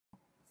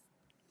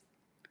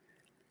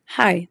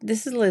Hi,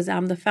 this is Liz.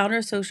 I'm the founder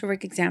of Social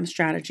Work Exam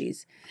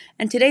Strategies.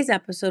 In today's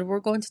episode, we're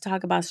going to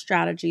talk about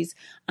strategies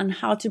on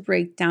how to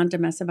break down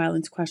domestic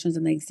violence questions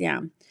in the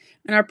exam.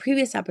 In our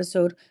previous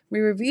episode,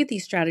 we reviewed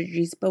these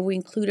strategies, but we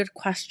included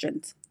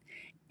questions.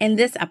 In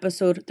this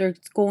episode, there's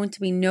going to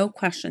be no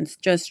questions,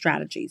 just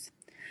strategies.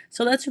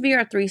 So let's review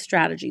our three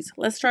strategies.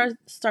 Let's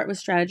start with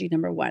strategy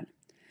number one.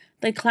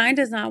 The client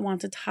does not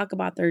want to talk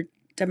about their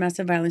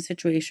domestic violence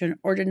situation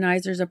or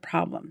denies there's a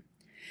problem.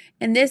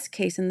 In this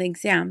case, in the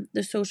exam,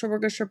 the social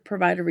worker should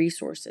provide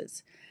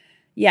resources.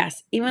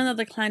 Yes, even though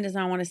the client does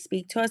not want to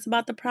speak to us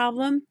about the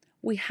problem,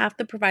 we have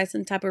to provide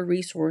some type of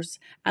resource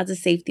as a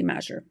safety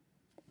measure.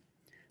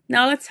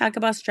 Now let's talk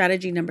about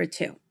strategy number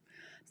two.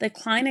 The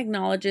client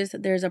acknowledges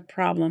that there's a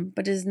problem,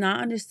 but does not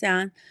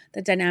understand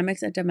the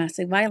dynamics of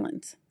domestic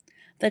violence.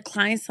 The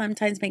client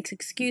sometimes makes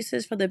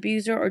excuses for the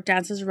abuser or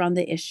dances around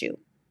the issue,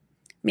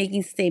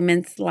 making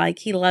statements like,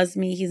 he loves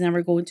me, he's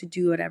never going to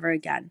do whatever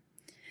again.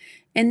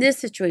 In this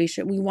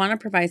situation, we want to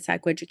provide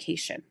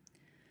psychoeducation.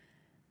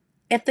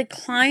 If the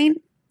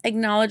client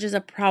acknowledges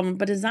a problem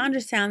but does not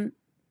understand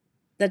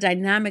the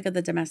dynamic of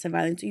the domestic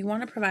violence, you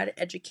want to provide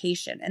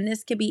education. And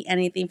this could be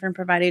anything from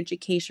providing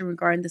education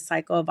regarding the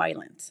cycle of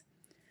violence.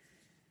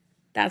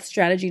 That's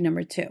strategy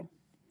number two.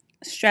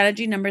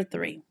 Strategy number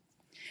three.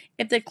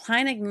 If the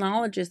client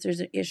acknowledges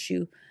there's an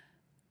issue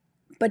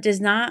but does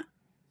not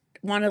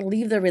want to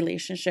leave the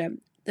relationship,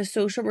 the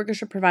social worker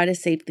should provide a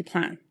safety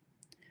plan.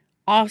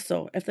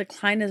 Also, if the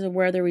client is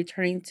aware they're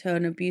returning to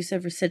an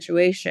abusive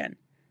situation,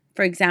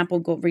 for example,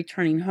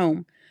 returning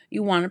home,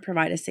 you want to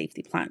provide a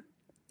safety plan.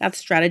 That's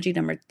strategy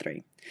number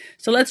three.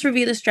 So let's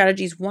review the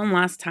strategies one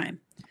last time.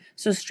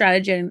 So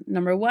strategy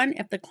number one,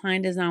 if the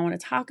client does not want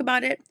to talk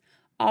about it,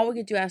 all we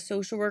could do as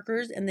social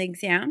workers in the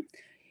exam,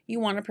 you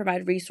want to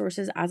provide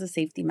resources as a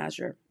safety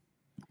measure.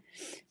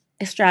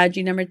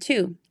 Strategy number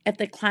two, if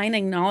the client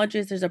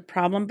acknowledges there's a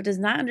problem but does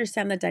not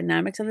understand the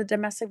dynamics of the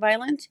domestic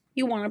violence,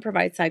 you want to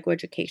provide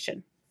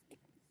psychoeducation.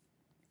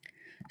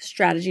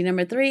 Strategy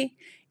number three,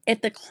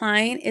 if the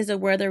client is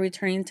aware they're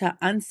returning to an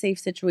unsafe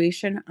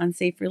situation,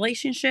 unsafe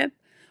relationship,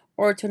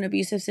 or to an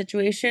abusive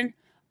situation,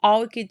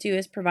 all we could do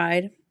is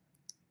provide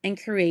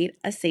and create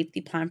a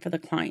safety plan for the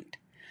client.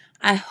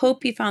 I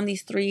hope you found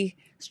these three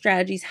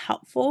strategies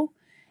helpful.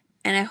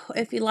 And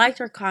if you liked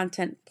our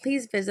content,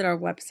 please visit our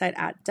website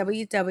at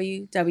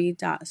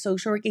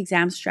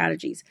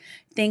www.socialworkexamstrategies.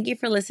 Thank you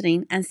for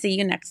listening and see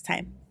you next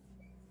time.